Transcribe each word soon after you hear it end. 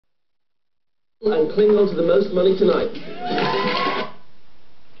And cling on to the most money tonight.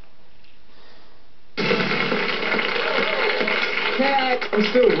 I'm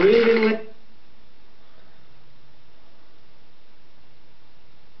still reeling.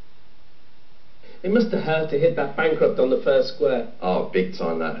 It must have hurt to hit that bankrupt on the first square. Oh, big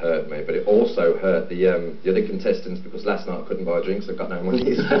time that hurt me, but it also hurt the other contestants because last night I couldn't buy drinks, I've got no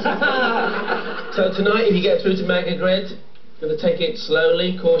money. So tonight, if you get through to MegaGrid, going to take it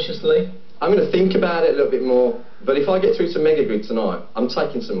slowly, cautiously? I'm going to think about it a little bit more, but if I get through to MegaGrid tonight, I'm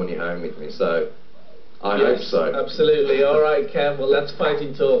taking some money home with me, so I hope so. Absolutely. All right, Kev, well, that's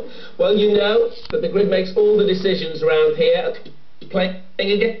fighting talk. Well, you know that the grid makes all the decisions around here, playing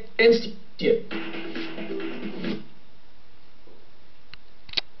against you.